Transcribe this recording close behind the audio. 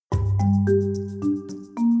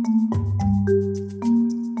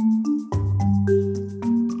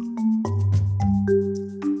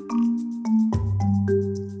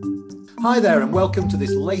Hi there, and welcome to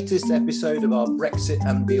this latest episode of our Brexit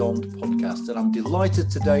and Beyond podcast. And I'm delighted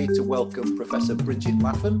today to welcome Professor Bridget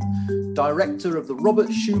Laffan, Director of the Robert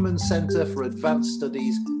Schuman Centre for Advanced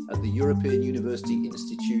Studies at the European University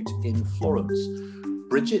Institute in Florence.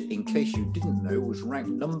 Bridget, in case you didn't know, was ranked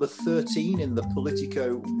number 13 in the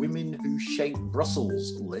Politico Women Who Shape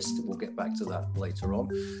Brussels list. We'll get back to that later on.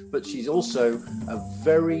 But she's also a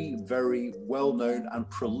very, very well-known and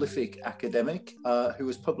prolific academic who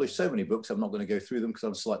has published so many books. I'm not going to go through them because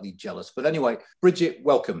I'm slightly jealous. But anyway, Bridget,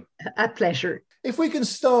 welcome. A pleasure. If we can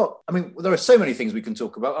start, there are so many things we can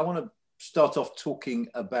talk about. I want to start off talking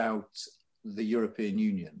about the European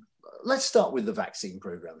Union. Let's start with the vaccine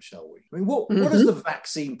programme, shall we? What has the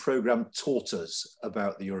vaccine programme taught us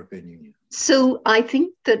about the European Union? So I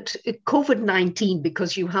think that COVID-19,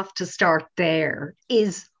 because you have to start there,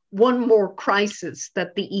 is one more crisis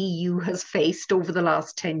that the EU has faced over the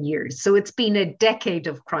last 10 years. So it's been a decade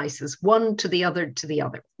of crisis, one to the other to the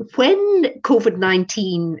other. When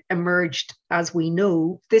COVID-19 emerged, as we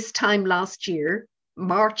know, this time last year,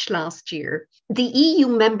 March last year, the EU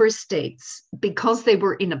member states, because they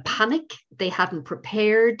were in a panic, they hadn't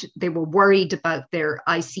prepared, they were worried about their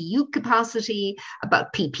ICU capacity,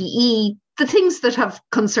 about PPE, the things that have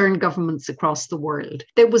concerned governments across the world.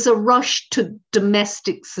 There was a rush to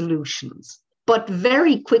domestic solutions. But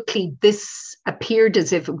very quickly, this appeared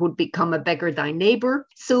as if it would become a beggar thy neighbour.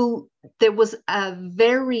 So there was a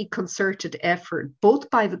very concerted effort, both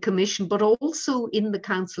by the Commission, but also in the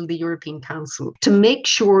Council, the European Council, to make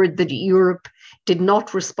sure that Europe did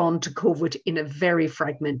not respond to COVID in a very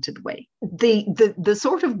fragmented way. The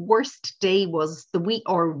sort of worst day was the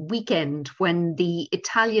weekend when the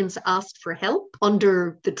Italians asked for help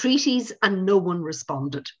under the treaties and no one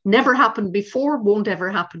responded. Never happened before, won't ever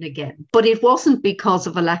happen again. But it wasn't because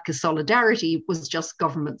of a lack of solidarity, it was just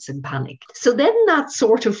governments in panic. So then that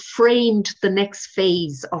sort of framed the next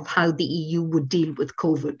phase of how the EU would deal with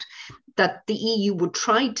COVID, that the EU would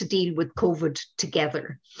try to deal with COVID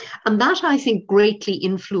together. And that, I think, greatly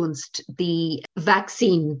influenced the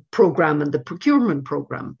vaccine programme and the procurement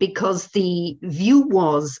programme, because the view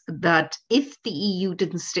was that if the EU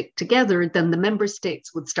didn't stick together, then the member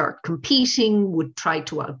states would start competing, would try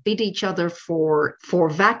to outbid each other for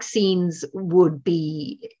vaccines, would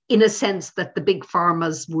be in a sense that the big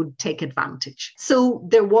pharmas would take advantage. So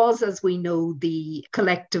there was, as we know, the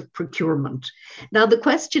collective procurement. Now, the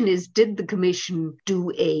question is, did the Commission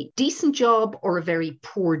do a decent job or a very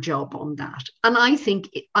poor job on that? And I think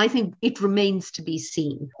it remains to be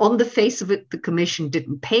seen. On the face of it, the Commission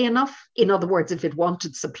didn't pay enough. In other words, if it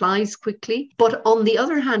wanted supplies quickly. But on the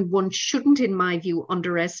other hand, one shouldn't, in my view,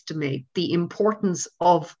 underestimate the importance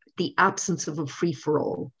of the absence of a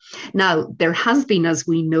free-for-all. Now, there has been, as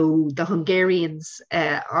we know, the Hungarians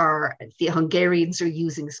are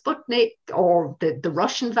using Sputnik or the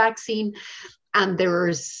Russian vaccine. And there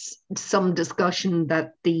is some discussion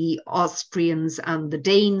that the Austrians and the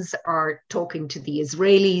Danes are talking to the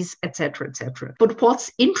Israelis, etc., etc. But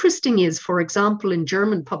what's interesting is, for example, in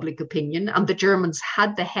German public opinion, and the Germans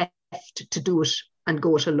had the heft to do it and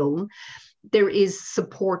go it alone, there is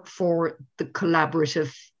support for the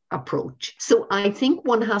collaborative approach. So I think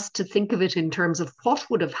one has to think of it in terms of what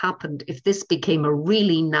would have happened if this became a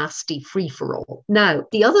really nasty free-for-all. Now,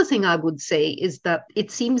 the other thing I would say is that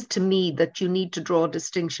it seems to me that you need to draw a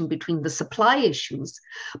distinction between the supply issues,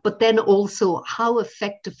 but then also how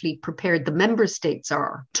effectively prepared the member states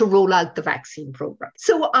are to roll out the vaccine program.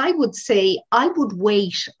 So I would say I would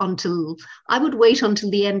wait until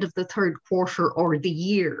the end of the third quarter or the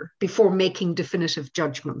year before making definitive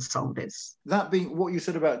judgments on this. That being what you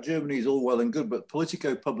said about Germany is all well and good, but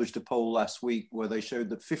Politico published a poll last week where they showed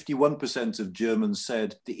that 51% of Germans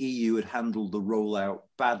said the EU had handled the rollout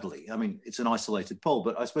badly. It's an isolated poll,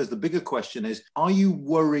 but I suppose the bigger question is, are you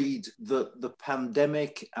worried that the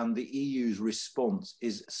pandemic and the EU's response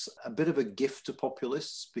is a bit of a gift to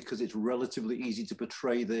populists because it's relatively easy to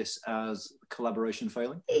portray this as collaboration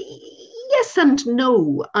failing? Yes and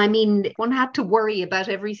no. One had to worry about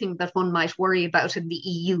everything that one might worry about in the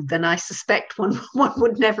EU, then I suspect one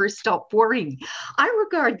would never stop worrying. I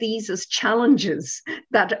regard these as challenges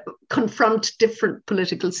that confront different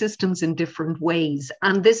political systems in different ways.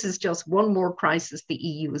 And this is just one more crisis the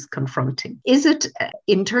EU is confronting. Is it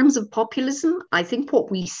in terms of populism? I think what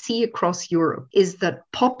we see across Europe is that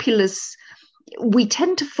we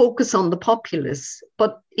tend to focus on the populists,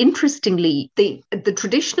 but interestingly, the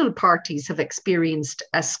traditional parties have experienced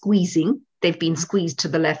a squeezing they've been squeezed to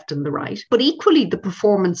the left and the right. But equally, the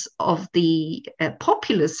performance of the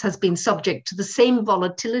populists has been subject to the same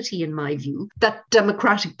volatility, in my view, that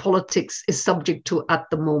democratic politics is subject to at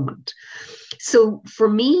the moment. So for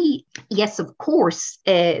me, yes, of course,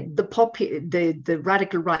 the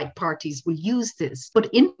radical right parties will use this. But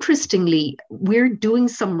interestingly, we're doing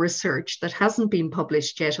some research that hasn't been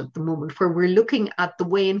published yet at the moment, where we're looking at the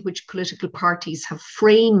way in which political parties have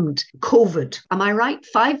framed COVID. Am I right?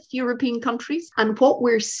 5 European countries. And what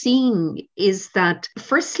we're seeing is that,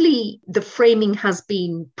 firstly, the framing has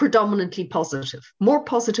been predominantly positive, more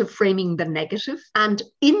positive framing than negative. And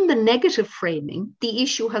in the negative framing, the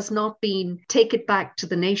issue has not been take it back to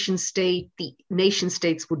the nation state, the nation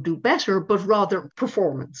states would do better, but rather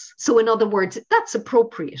performance. So in other words, that's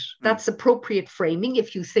appropriate. That's appropriate framing.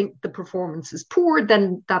 If you think the performance is poor,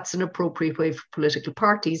 then that's an appropriate way for political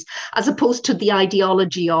parties, as opposed to the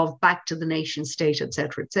ideology of back to the nation state,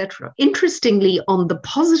 etc., etc. Interestingly, on the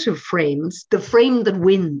positive frames, the frame that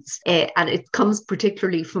wins, and it comes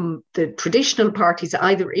particularly from the traditional parties,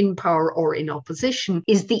 either in power or in opposition,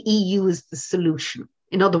 is the EU is the solution.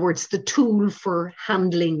 In other words, the tool for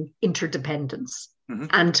handling interdependence. Mm-hmm.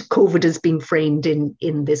 And COVID has been framed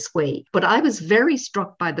in this way. But I was very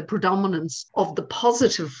struck by the predominance of the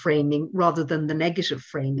positive framing rather than the negative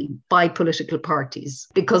framing by political parties,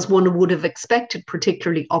 because one would have expected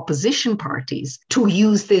particularly opposition parties to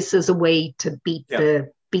use this as a way to beat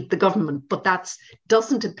the government, but that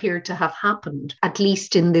doesn't appear to have happened, at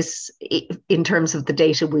least in terms of the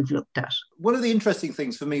data we've looked at. One of the interesting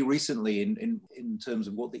things for me recently in terms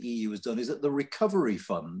of what the EU has done is that the Recovery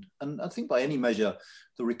Fund, and I think by any measure,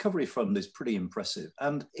 the Recovery Fund is pretty impressive.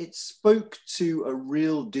 And it spoke to a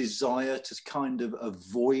real desire to kind of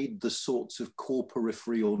avoid the sorts of core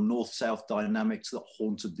periphery or north-south dynamics that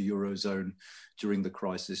haunted the Eurozone during the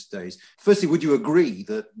crisis days. Firstly, would you agree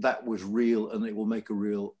that that was real and it will make a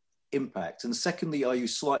real impact? And secondly, are you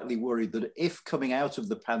slightly worried that if coming out of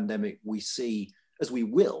the pandemic we see, as we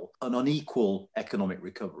will, an unequal economic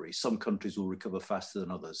recovery, some countries will recover faster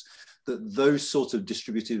than others, that those sort of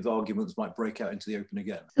distributive arguments might break out into the open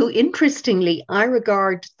again? So interestingly, I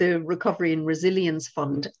regard the Recovery and Resilience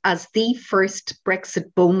Fund as the first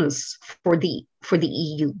Brexit bonus for the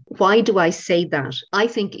EU. Why do I say that? I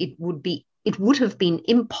think it would have been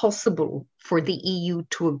impossible for the EU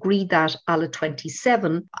to agree that a la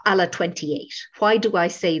 27, a la 28. Why do I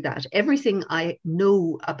say that? Everything I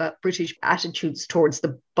know about British attitudes towards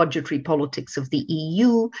the budgetary politics of the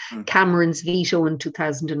EU, Cameron's veto in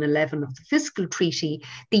 2011 of the fiscal treaty,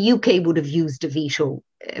 the UK would have used a veto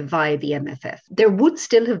via the MFF. There would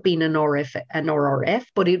still have been an RRF,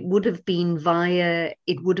 but it would have been via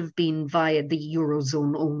the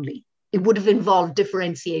Eurozone only. It would have involved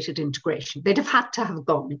differentiated integration. They'd have had to have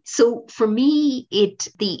gone. So for me,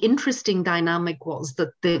 the interesting dynamic was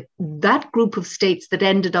that that group of states that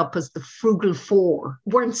ended up as the frugal four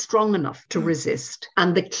weren't strong enough to resist.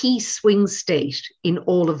 And the key swing state in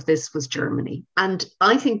all of this was Germany. And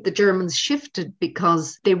I think the Germans shifted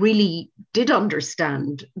because they really did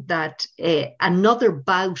understand that another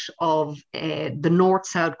bout of the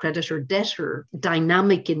north-south creditor-debtor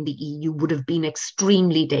dynamic in the EU would have been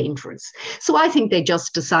extremely dangerous. So I think they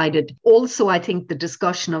just decided. Also, I think the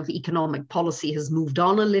discussion of economic policy has moved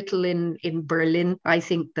on a little in Berlin. I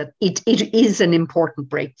think that it is an important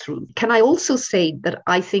breakthrough. Can I also say that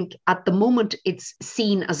I think at the moment it's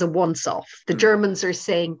seen as a once-off. The Germans are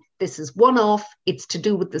saying, this is one-off. It's to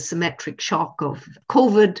do with the symmetric shock of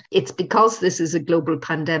COVID. It's because this is a global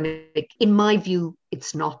pandemic. In my view,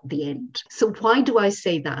 it's not the end. So why do I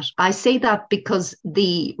say that? I say that because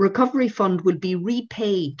the Recovery Fund will be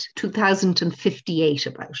repaid 2058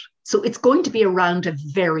 about. So it's going to be around a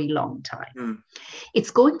very long time.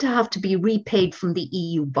 It's going to have to be repaid from the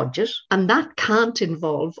EU budget, and that can't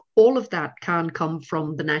involve, all of that can come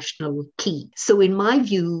from the national key. So in my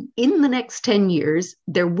view, in the next 10 years,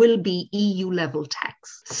 there will be EU level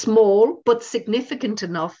tax, small, but significant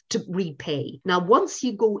enough to repay. Now, once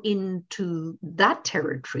you go into that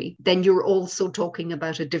territory, then you're also talking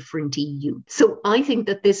about a different EU. So I think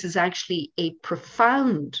that this is actually a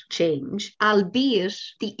profound change, albeit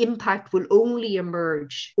the impact will only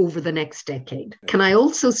emerge over the next decade. Can I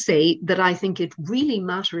also say that I think it really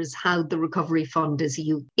matters how the Recovery Fund is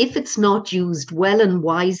used. If it's not used well and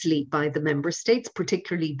wisely by the member states,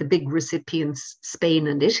 particularly the big recipients, Spain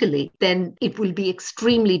and Italy, then it will be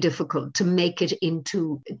extremely difficult to make it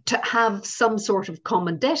to have some sort of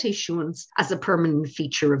common debt issuance as a permanent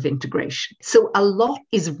feature of integration. So a lot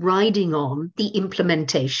is riding on the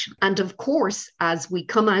implementation. And of course, as we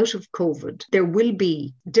come out of COVID, there will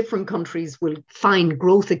be different countries will find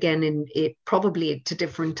growth again in it, probably to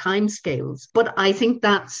different timescales. But I think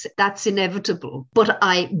that's inevitable. But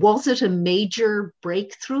was it a major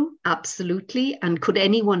breakthrough? Absolutely. And could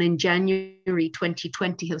anyone in January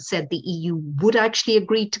 2020 have said the EU would actually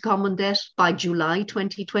agree to common debt by July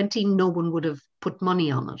 2020? No one would have put money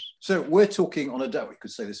on it. So we're talking on a day, we could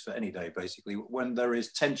say this for any day, basically, when there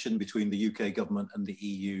is tension between the UK government and the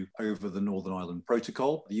EU over the Northern Ireland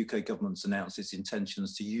Protocol. The UK government's announced its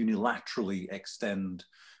intentions to unilaterally extend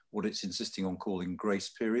what it's insisting on calling grace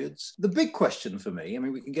periods. The big question for me, I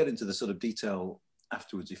mean, we can get into the sort of detail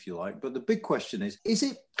afterwards if you like, but the big question is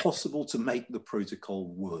it possible to make the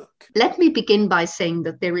protocol work? Let me begin by saying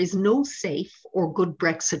that there is no safe or good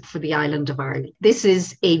Brexit for the island of Ireland. This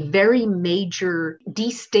is a very major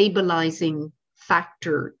destabilizing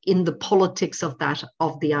factor in the politics of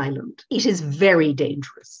the island. It is very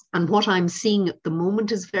dangerous. And what I'm seeing at the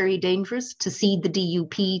moment is very dangerous, to see the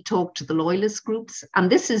DUP talk to the loyalist groups.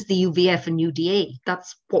 And this is the UVF and UDA.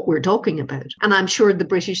 That's what we're talking about. And I'm sure the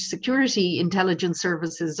British security intelligence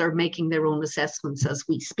services are making their own assessments as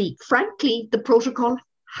we speak. Frankly, the protocol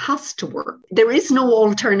has to work. There is no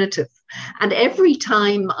alternative. And every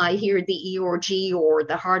time I hear the ERG or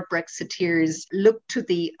the hard Brexiteers look to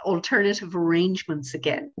the alternative arrangements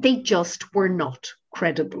again, they just were not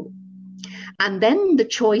credible. And then the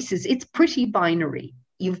choice is, it's pretty binary.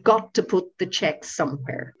 You've got to put the checks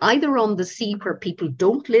somewhere, either on the sea where people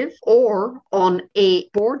don't live or on a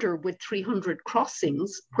border with 300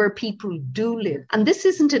 crossings where people do live. And this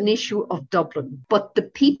isn't an issue of Dublin, but the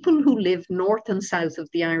people who live north and south of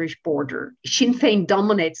the Irish border, Sinn Féin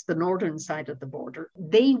dominates the northern side of the border,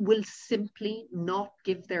 they will simply not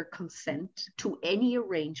give their consent to any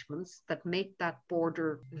arrangements that make that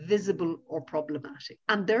border visible or problematic.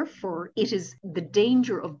 And therefore, it is the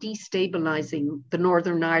danger of destabilizing the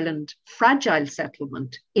Northern Ireland fragile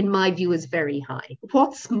settlement, in my view, is very high.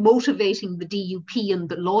 What's motivating the DUP and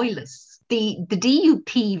the loyalists? The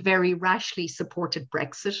DUP very rashly supported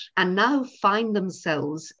Brexit and now find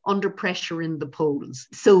themselves under pressure in the polls.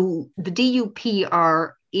 So the DUP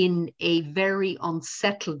are in a very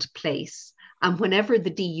unsettled place. And whenever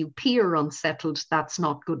the DUP are unsettled, that's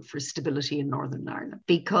not good for stability in Northern Ireland,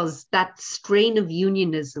 because that strain of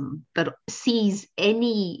unionism that sees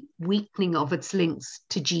any weakening of its links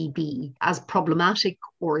to GB as problematic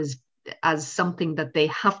or as something that they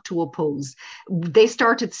have to oppose. They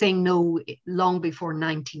started saying no long before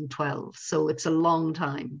 1912, so it's a long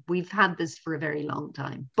time. We've had this for a very long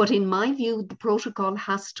time. But in my view, the protocol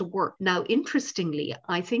has to work. Now, interestingly,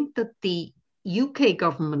 I think that the UK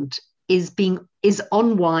government is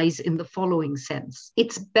unwise in the following sense.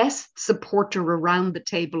 Its best supporter around the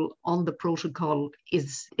table on the protocol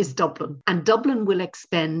is Dublin. And Dublin will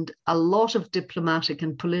expend a lot of diplomatic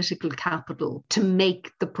and political capital to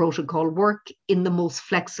make the protocol work in the most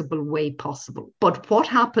flexible way possible. But what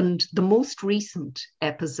happened, the most recent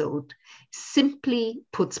episode, simply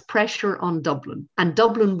puts pressure on Dublin. And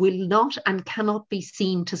Dublin will not and cannot be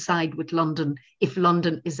seen to side with London if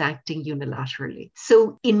London is acting unilaterally.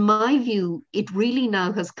 So in my view, it really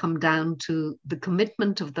now has come down to the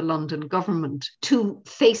commitment of the London government to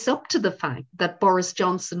face up to the fact that Boris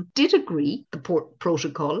Johnson did agree the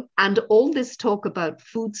protocol, and all this talk about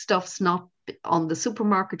foodstuffs not on the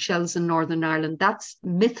supermarket shelves in Northern Ireland, that's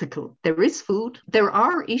mythical. There is food. There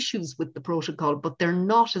are issues with the protocol, but they're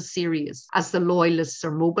not as serious as the loyalists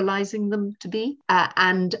are mobilising them to be.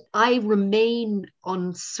 And I remain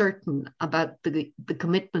uncertain about the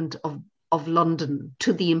commitment of London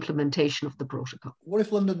to the implementation of the protocol. What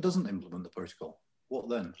if London doesn't implement the protocol? What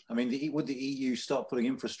then? I mean, would the EU start putting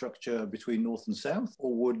infrastructure between north and south,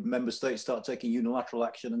 or would member states start taking unilateral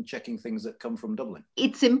action and checking things that come from Dublin?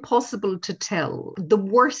 It's impossible to tell. The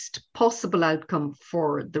worst possible outcome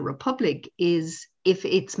for the Republic is if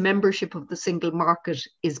its membership of the single market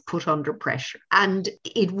is put under pressure. And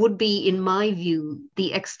it would be, in my view,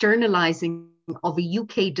 the externalising of a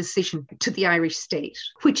UK decision to the Irish state,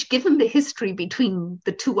 which, given the history between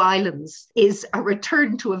the two islands, is a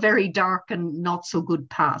return to a very dark and not so good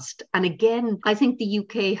past. And again, I think the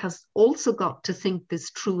UK has also got to think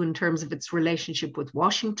this through in terms of its relationship with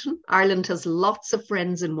Washington. Ireland has lots of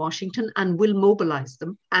friends in Washington and will mobilise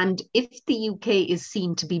them. And if the UK is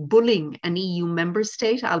seen to be bullying an EU member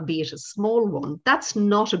state, albeit a small one, that's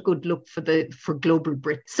not a good look for global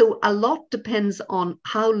Britain. So a lot depends on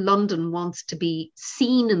how London wants to be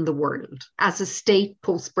seen in the world as a state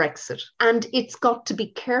post-Brexit. And it's got to be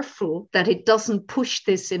careful that it doesn't push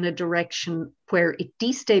this in a direction where it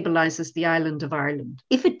destabilizes the island of Ireland.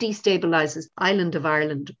 If it destabilizes the island of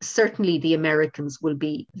Ireland, certainly the Americans will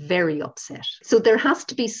be very upset. So there has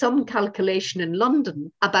to be some calculation in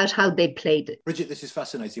London about how they played it. Bridget, this is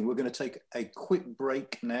fascinating. We're going to take a quick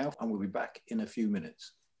break now and we'll be back in a few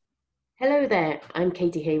minutes. Hello there, I'm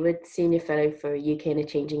Katie Hayward, Senior Fellow for UK and a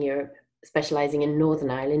Changing Europe, specialising in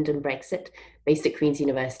Northern Ireland and Brexit, based at Queen's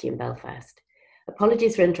University in Belfast.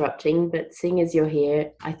 Apologies for interrupting, but seeing as you're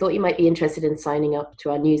here, I thought you might be interested in signing up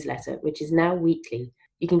to our newsletter, which is now weekly.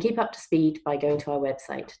 You can keep up to speed by going to our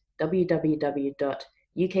website,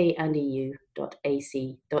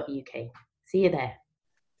 www.ukandeu.ac.uk. See you there.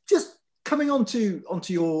 Just coming onto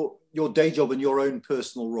your day job and your own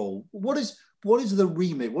personal role, what is the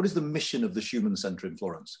remit, what is the mission of the Schuman Centre in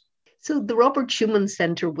Florence? So the Robert Schuman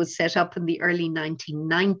Centre was set up in the early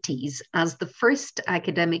 1990s as the first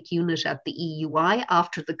academic unit at the EUI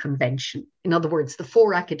after the convention. In other words, the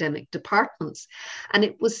 4 academic departments. And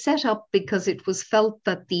it was set up because it was felt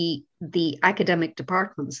that the academic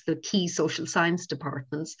departments, the key social science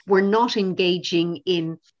departments, were not engaging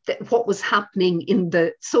in what was happening in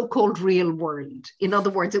the so-called real world. In other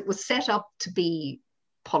words, it was set up to be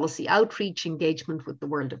policy outreach, engagement with the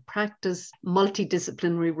world of practice,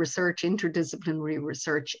 multidisciplinary research, interdisciplinary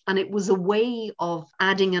research. And it was a way of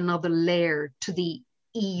adding another layer to the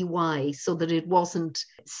EUI so that it wasn't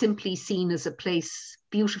simply seen as a place,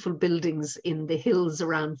 beautiful buildings in the hills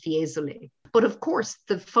around Fiesole. But of course,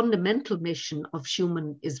 the fundamental mission of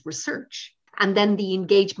Schuman is research. And then the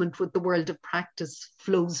engagement with the world of practice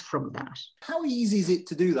flows from that. How easy is it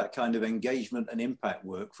to do that kind of engagement and impact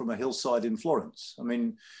work from a hillside in Florence? I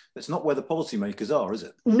mean, that's not where the policymakers are, is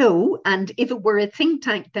it? No, and if it were a think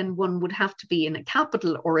tank, then one would have to be in a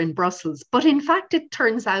capital or in Brussels. But in fact, it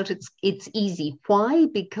turns out it's easy. Why?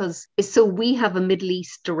 Because we have a Middle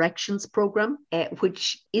East directions program,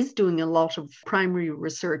 which is doing a lot of primary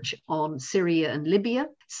research on Syria and Libya.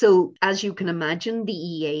 So as you can imagine, the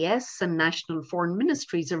EAS and national foreign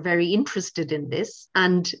ministries are very interested in this.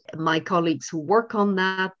 And my colleagues who work on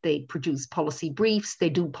that, they produce policy briefs, they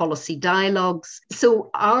do policy dialogues.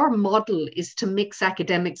 So our model is to mix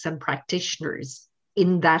academics and practitioners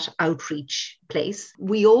in that outreach place.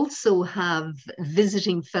 We also have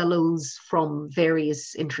visiting fellows from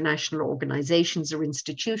various international organizations or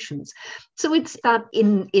institutions. So it's that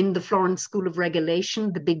in the Florence School of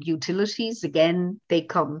Regulation, the big utilities, again, they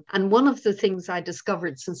come. And one of the things I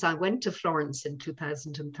discovered since I went to Florence in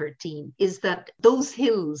 2013 is that those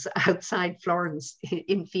hills outside Florence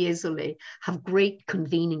in Fiesole have great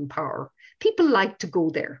convening power. People like to go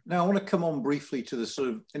there. Now, I want to come on briefly to the sort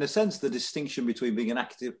of, in a sense, the distinction between being an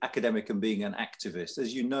active academic and being an activist.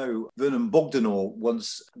 As you know, Vernon Bogdanor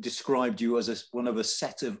once described you as one of a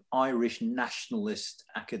set of Irish nationalist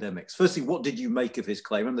academics. Firstly, what did you make of his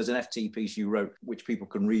claim? And there's an FT piece you wrote, which people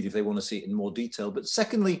can read if they want to see it in more detail. But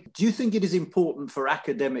secondly, do you think it is important for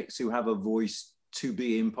academics who have a voice to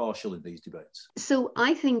be impartial in these debates? So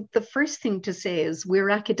I think the first thing to say is we're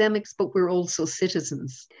academics, but we're also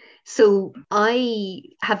citizens. So I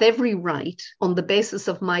have every right, on the basis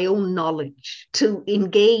of my own knowledge, to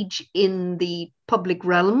engage in the public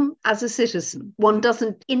realm as a citizen. One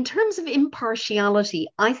doesn't, in terms of impartiality,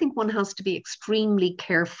 I think one has to be extremely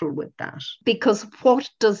careful with that, because what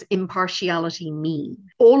does impartiality mean?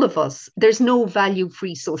 All of us, there's no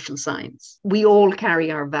value-free social science. We all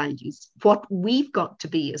carry our values. What we've got to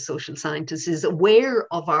be as social scientists is aware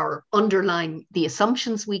of our underlying, the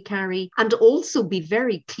assumptions we carry, and also be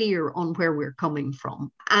very clear on where we're coming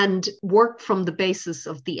from and work from the basis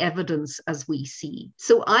of the evidence as we see.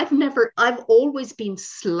 So I've always been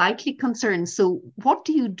slightly concerned. So what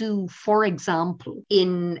do you do, for example,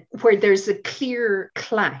 in where there's a clear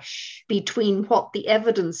clash between what the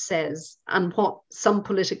evidence says and what some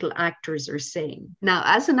political actors are saying? Now,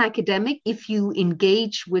 as an academic, if you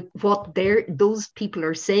engage with what those people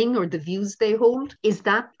are saying or the views they hold, is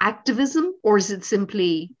that activism or is it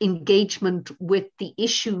simply engagement with the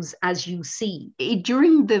issues as you see?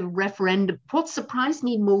 During the referendum, what surprised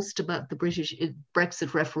me most about the British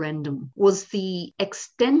Brexit referendum was the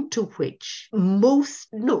extent to which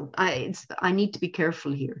I need to be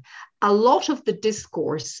careful here. a lot of the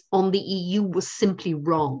discourse on the EU was simply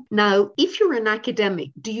wrong. Now, if you're an academic,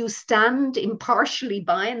 do you stand impartially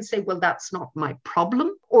by and say, well, that's not my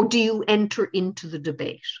problem? Or do you enter into the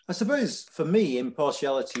debate? I suppose for me,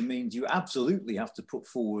 impartiality means you absolutely have to put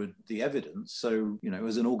forward the evidence. So,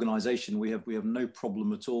 as an organisation, we have no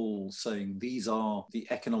problem at all saying these are the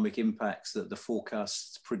economic impacts that the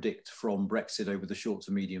forecasts predict from Brexit over the short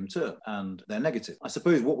to medium term, and they're negative. I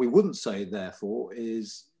suppose what we wouldn't say, therefore,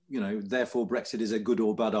 is therefore Brexit is a good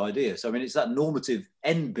or bad idea. So, it's that normative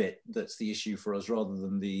end bit that's the issue for us rather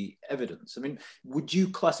than the evidence. Would you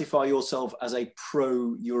classify yourself as a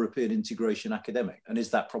pro-European integration academic? And is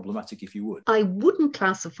that problematic if you would? I wouldn't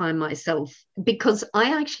classify myself, because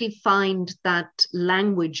I actually find that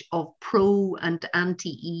language of pro and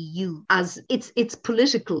anti-EU as it's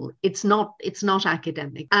political. It's not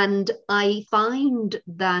academic. And I find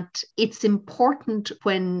that it's important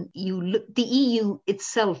when you look, the EU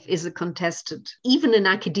itself is a contested, even in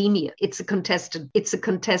academia, it's a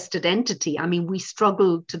contested entity. We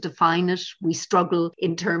struggle to define it. We struggle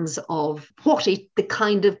in terms of the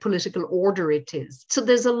kind of political order it is. So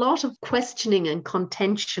there's a lot of questioning and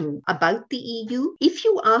contention about the EU. If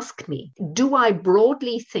you ask me, do I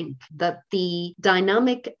broadly think that the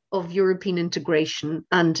dynamic of European integration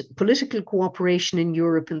and political cooperation in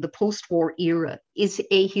Europe in the post-war era is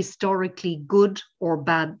a historically good or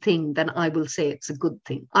bad thing, then I will say it's a good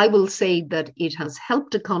thing. I will say that it has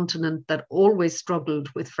helped a continent that always struggled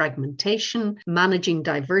with fragmentation, managing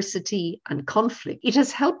diversity and conflict. It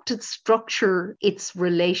has helped it structure its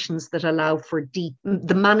relations that allow for the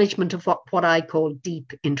management of what I call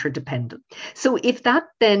deep interdependence. So if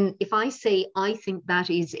I say I think that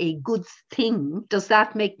is a good thing, does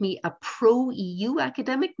that make me a pro-EU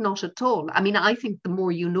academic? Not at all. I think the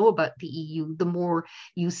more you know about the EU, the more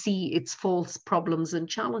you see its false problems and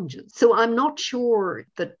challenges. So I'm not sure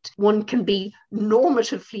that one can be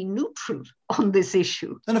normatively neutral on this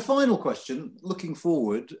issue. And a final question, looking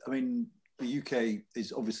forward, the UK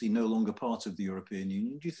is obviously no longer part of the European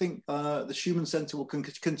Union. Do you think the Schuman Centre will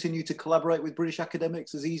continue to collaborate with British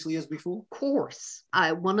academics as easily as before? Of course.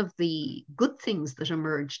 One of the good things that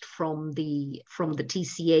emerged from the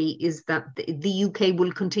TCA is that the UK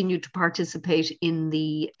will continue to participate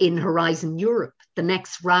in Horizon Europe, the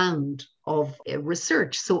next round of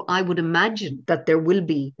research. So I would imagine that there will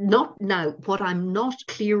be, not now, what I'm not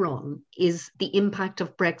clear on is the impact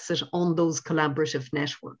of Brexit on those collaborative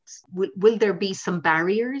networks. Will there be some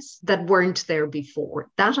barriers that weren't there before?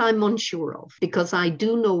 That I'm unsure of, because I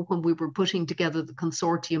do know when we were putting together the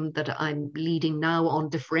consortium that I'm leading now on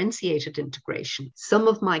differentiated integration, some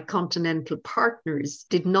of my continental partners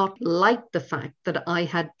did not like the fact that I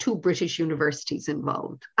had 2 British universities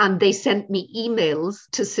involved. And they sent me emails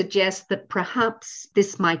to suggest that perhaps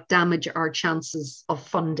this might damage our chances of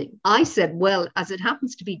funding. I said, well, as it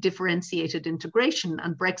happens to be differentiated integration,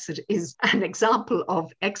 and Brexit is an example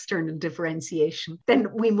of external differentiation, then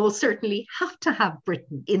we most certainly have to have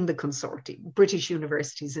Britain in the consortium, British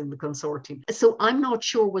universities in the consortium. So I'm not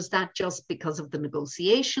sure, was that just because of the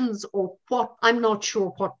negotiations or what? I'm not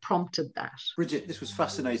sure what prompted that. Bridget, this was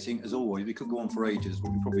fascinating as always. We could go on for ages,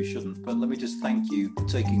 but we probably shouldn't. But let me just thank you for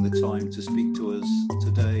taking the time to speak to us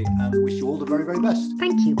today, and wish you all the very, very best.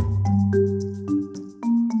 Thank you.